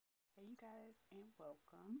guys, and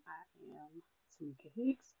welcome. I am Tamika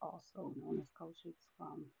Hicks, also known as Coach Hicks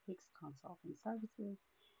from Hicks Consulting Services,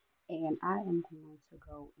 and I am going to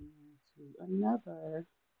go into another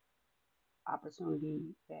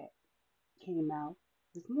opportunity that came out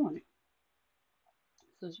this morning.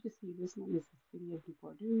 So, as you can see, this one is the City of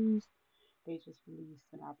Newport News. They just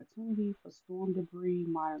released an opportunity for storm debris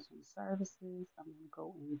monitoring services. I'm going to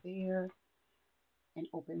go in there and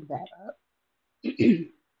open that up.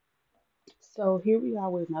 So, here we are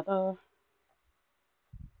with another.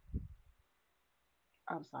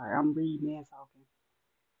 I'm sorry, I'm reading and talking.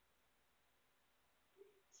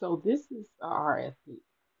 So this is a RFP. Let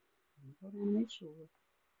me go down and make sure.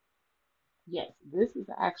 Yes, this is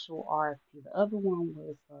the actual RFP. The other one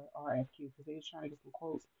was RFQ because they were trying to get some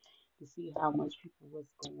quotes to see how much people was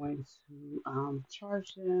going to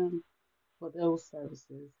charge them for those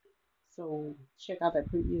services. So check out that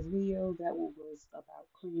previous video. That one was about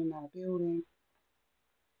cleaning out a building.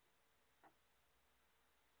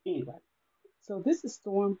 Anyway, so this is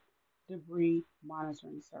storm debris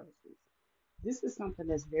monitoring services. This is something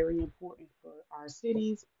that's very important for our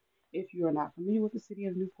cities. If you are not familiar with the city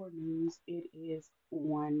of Newport News, it is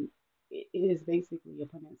basically a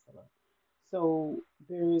peninsula. So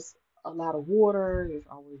there's a lot of water, there's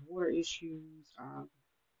always water issues,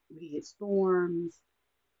 we get storms,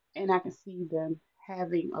 and I can see them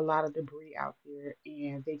having a lot of debris out there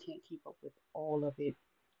and they can't keep up with all of it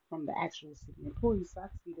from the actual city employees. So I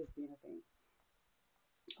can see this being a thing.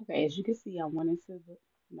 Okay, as you can see, I went into the,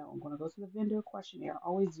 no, I'm going to go to the vendor questionnaire. I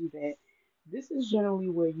always do that. This is generally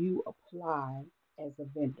where you apply as a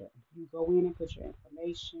vendor. You go in and put your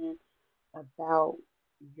information about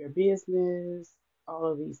your business, all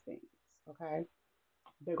of these things. Okay,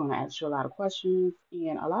 they're going to ask you a lot of questions,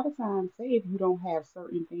 and a lot of times, say if you don't have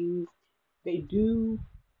certain things, they do,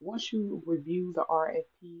 once you review the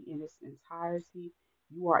RFP in its entirety,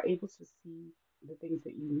 you are able to see the things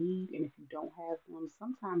that you need. And if you don't have them,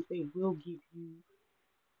 sometimes they will give you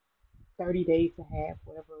 30 days to have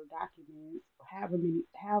whatever documents,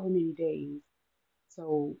 however many days.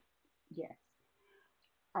 So, yes.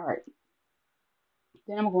 All right.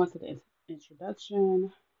 Then I'm going to the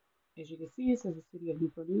introduction. As you can see, it says the City of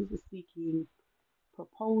Newport News is seeking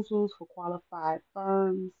proposals for qualified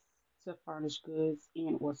firms to furnish goods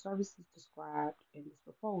and or services described in this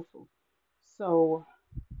proposal. So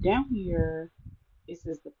down here it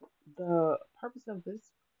says the purpose of this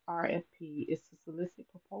RFP is to solicit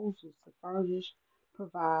proposals to furnish,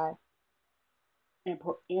 provide, and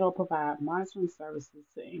or provide monitoring services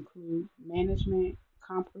to include management,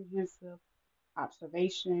 comprehensive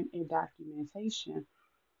observation, and documentation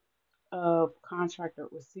of contractor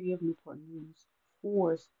or City of Newport News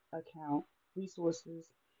force account resources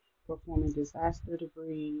performing disaster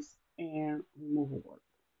debris and removal work.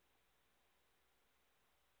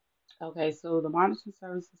 Okay, so the monitoring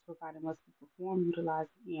services provided must be performed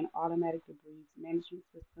utilizing an automatic debris management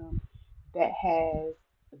system that has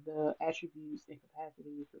the attributes and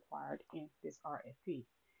capacities required in this RFP.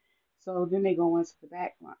 So then they go into the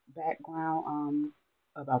background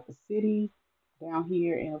about the city down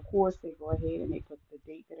here, and of course they go ahead and they put the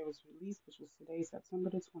date that it was released, which was today, September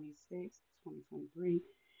the 26th, 2023,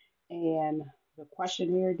 and the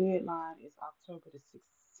questionnaire deadline is October the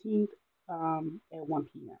 16th at 1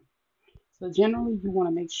 p.m. So generally, you want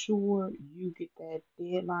to make sure you get that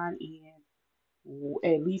deadline in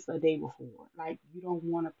at least a day before. Like you don't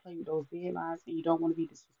want to play with those deadlines, and you don't want to be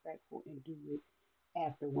disrespectful and do it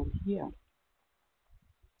after 1 p.m.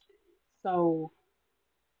 So,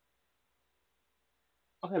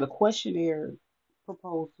 okay, the questionnaire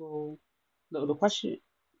proposal, the question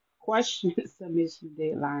submission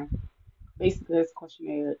deadline. Basically, this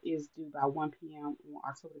questionnaire is due by 1 p.m. on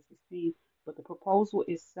October the 16th, but the proposal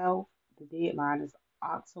itself, the deadline is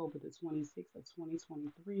October the 26th of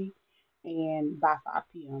 2023, and by 5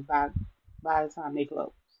 p.m. by the time they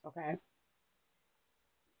close. Okay,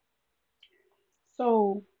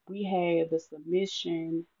 so we have the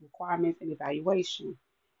submission requirements and evaluation,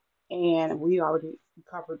 and we already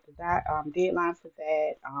covered that deadline for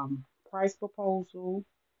that price proposal,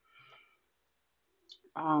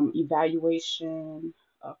 evaluation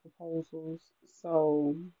of proposals.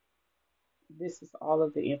 So this is all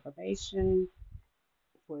of the information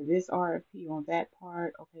for this RFP on that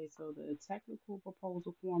part. Okay, so the technical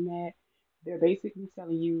proposal format, they're basically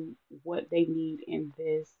telling you what they need in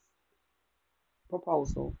this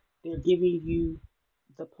proposal. They're giving you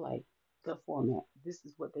the play, the format. This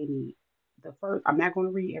is what they need. The first, I'm not going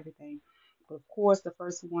to read everything, but of course, the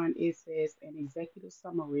first one it says an executive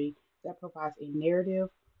summary that provides a narrative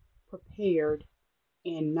prepared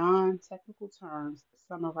in non-technical terms,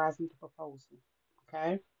 summarizing the proposal.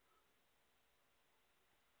 Okay,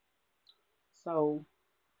 so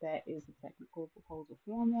that is the technical proposal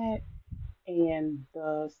format and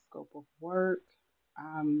the scope of work.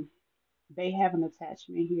 Um, they have an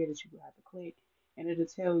attachment here that you will have to click, and it'll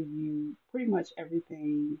tell you pretty much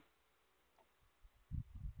everything.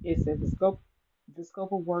 It says the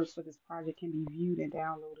scope of work for this project can be viewed and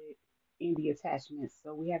downloaded in the attachments.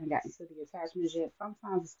 So we haven't gotten to the attachments yet.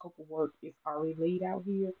 Sometimes the scope of work is already laid out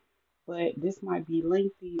here, but this might be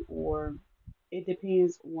lengthy, or it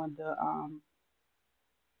depends on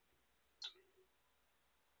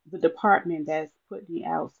the department that's putting it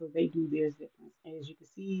out, so they do theirs different. As you can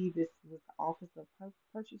see, this was the Office of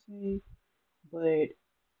Purchasing, but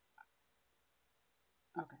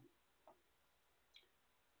okay.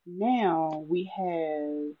 Now we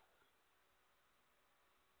have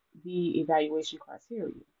the evaluation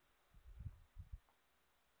criteria,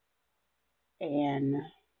 and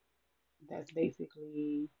that's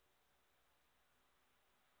basically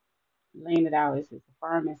laying it out as the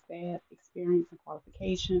firm and staff experience and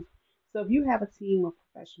qualifications. So if you have a team of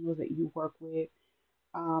professionals that you work with,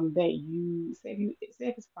 that you say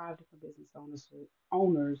if it's five different business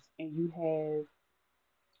owners, and you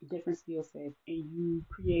have different skill sets, and you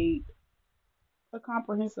create a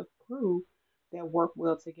comprehensive crew that work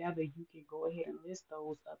well together, you can go ahead and list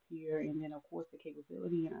those up here. And then, of course, the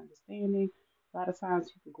capability and understanding. A lot of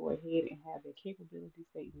times, people go ahead and have their capability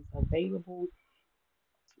statements available.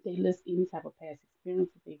 They list any type of past experience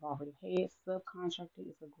that they've already had. Subcontracting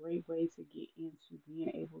is a great way to get into being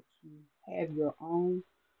able to have your own,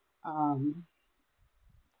 um,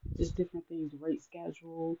 just different things, rate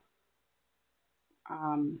schedule,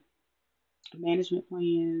 um, management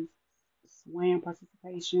plans, SWAM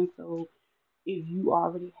participation. So if you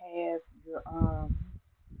already have your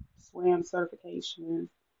SWAM certifications,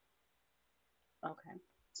 okay.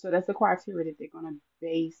 So that's the criteria that they're going to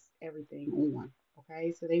base everything on.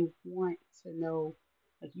 Okay, so they want to know,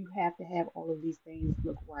 like, you have to have all of these things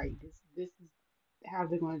look right. This is how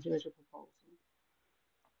they're going to judge a proposal.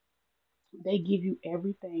 They give you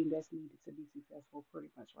everything that's needed to be successful, pretty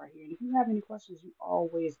much right here. And if you have any questions, you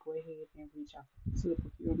always go ahead and reach out to the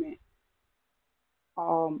procurement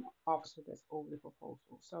officer that's over the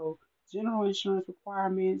proposal. So general insurance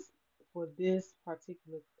requirements for this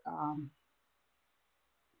particular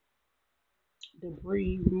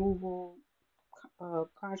debris removal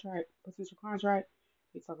contract, potential contract.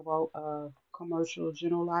 They talk about commercial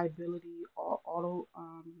general liability, auto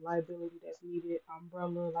liability that's needed,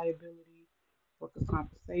 umbrella liability, workers'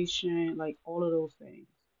 compensation, like all of those things.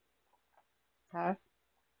 Okay?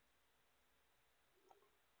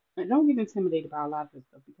 And don't get intimidated by a lot of this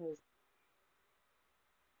stuff, because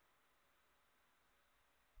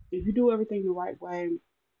if you do everything the right way,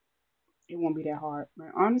 it won't be that hard. But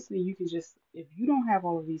honestly, you can just, if you don't have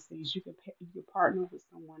all of these things, you can partner with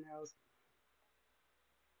someone else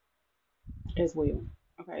as well.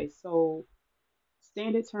 Okay, so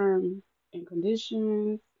standard terms and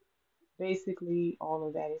conditions. Basically, all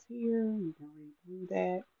of that is here. You can read through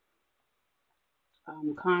that.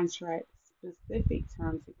 Contract specific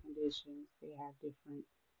terms and conditions. They have different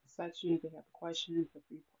sections. They have the questions, the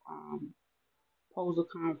proposal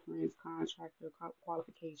conference, contractor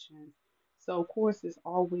qualifications. So, of course, there's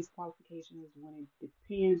always qualifications when it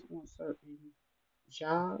depends on certain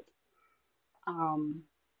jobs. Um,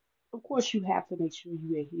 of course, you have to make sure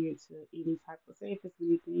you adhere to any type of, say if it's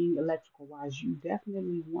anything electrical wise, you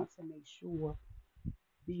definitely want to make sure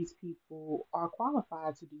these people are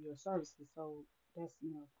qualified to do your services. So that's,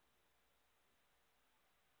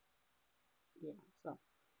 yeah. So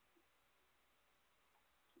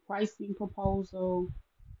pricing proposal.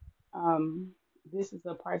 Um, this is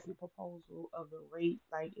a pricing proposal of the rate.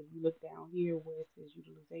 Like if you look down here where it says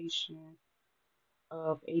utilization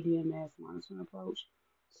of ADMS monitoring approach.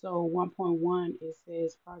 So 1.1, it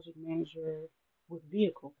says project manager with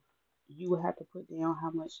vehicle. You will have to put down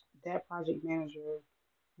how much that project manager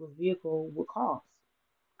with vehicle would cost.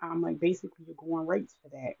 Like basically you're going rates for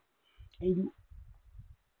that, and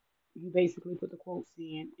you basically put the quotes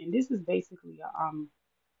in, and this is basically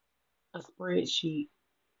a spreadsheet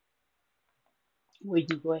where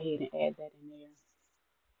you go ahead and add that in there.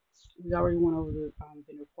 We already went over the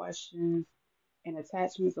vendor questions and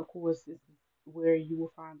attachments. Of course, this is where you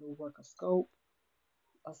will find the worker scope,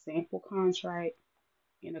 a sample contract,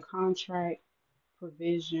 and a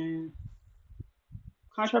provision,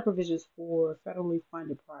 contract provisions for federally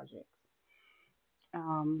funded projects.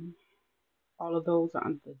 Um, all of those are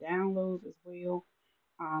under the downloads as well.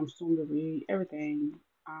 Soon to read everything.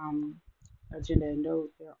 Um, agenda and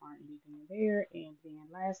note, there aren't anything there. And then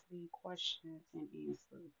lastly, questions and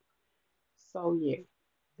answers. So yeah,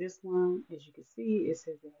 this one, as you can see, it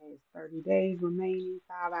says it has 30 days remaining,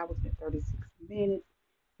 5 hours and 36 minutes.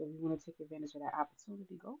 So if you want to take advantage of that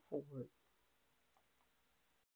opportunity, go for it.